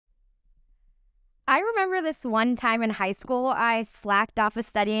I remember this one time in high school, I slacked off of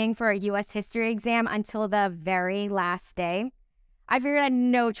studying for a US history exam until the very last day. I figured I had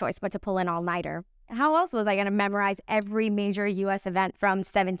no choice but to pull an all-nighter. How else was I going to memorize every major US event from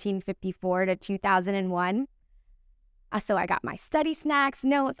 1754 to 2001? So I got my study snacks,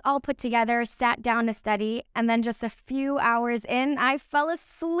 notes all put together, sat down to study, and then just a few hours in, I fell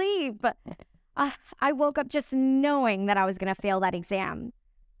asleep. I woke up just knowing that I was going to fail that exam.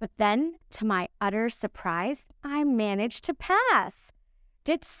 But then, to my utter surprise, I managed to pass.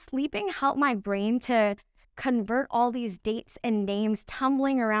 Did sleeping help my brain to convert all these dates and names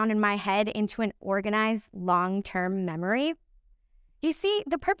tumbling around in my head into an organized, long-term memory? You see,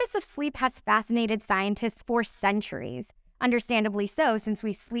 the purpose of sleep has fascinated scientists for centuries, understandably so since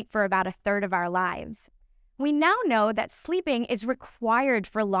we sleep for about a third of our lives. We now know that sleeping is required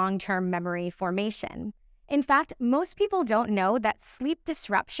for long-term memory formation. In fact, most people don't know that sleep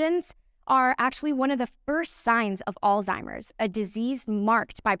disruptions are actually one of the first signs of Alzheimer's, a disease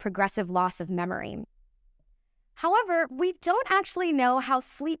marked by progressive loss of memory. However, we don't actually know how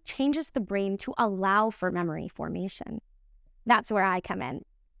sleep changes the brain to allow for memory formation. That's where I come in.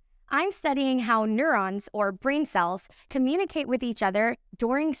 I'm studying how neurons, or brain cells, communicate with each other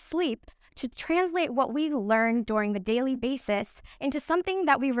during sleep to translate what we learn during the daily basis into something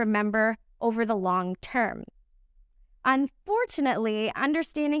that we remember over the long term. Unfortunately,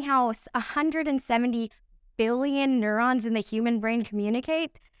 understanding how 170 billion neurons in the human brain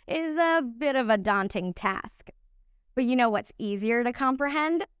communicate is a bit of a daunting task. But you know what's easier to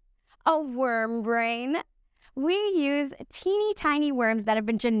comprehend? A worm brain. We use teeny tiny worms that have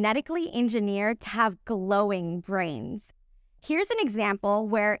been genetically engineered to have glowing brains. Here's an example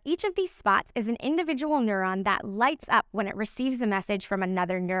where each of these spots is an individual neuron that lights up when it receives a message from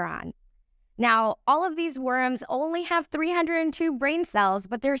another neuron. Now, all of these worms only have 302 brain cells,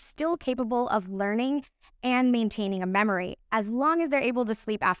 but they're still capable of learning and maintaining a memory, as long as they're able to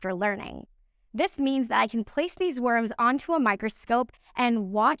sleep after learning. This means that I can place these worms onto a microscope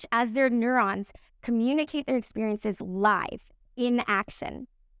and watch as their neurons communicate their experiences live, in action.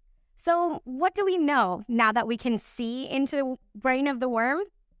 So what do we know now that we can see into the brain of the worm?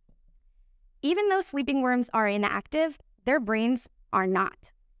 Even though sleeping worms are inactive, their brains are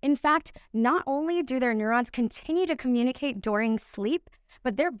not. In fact, not only do their neurons continue to communicate during sleep,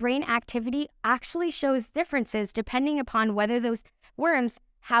 but their brain activity actually shows differences depending upon whether those worms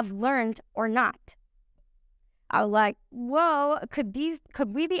have learned or not. I was like, whoa, could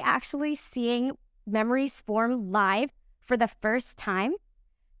we be actually seeing memories form live for the first time?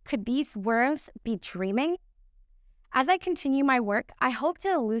 Could these worms be dreaming? As I continue my work, I hope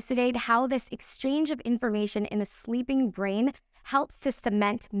to elucidate how this exchange of information in a sleeping brain helps to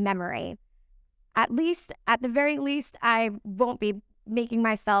cement memory. At the very least, I won't be making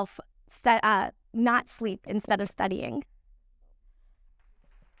myself not sleep instead of studying.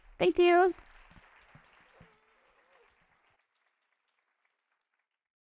 Thank you.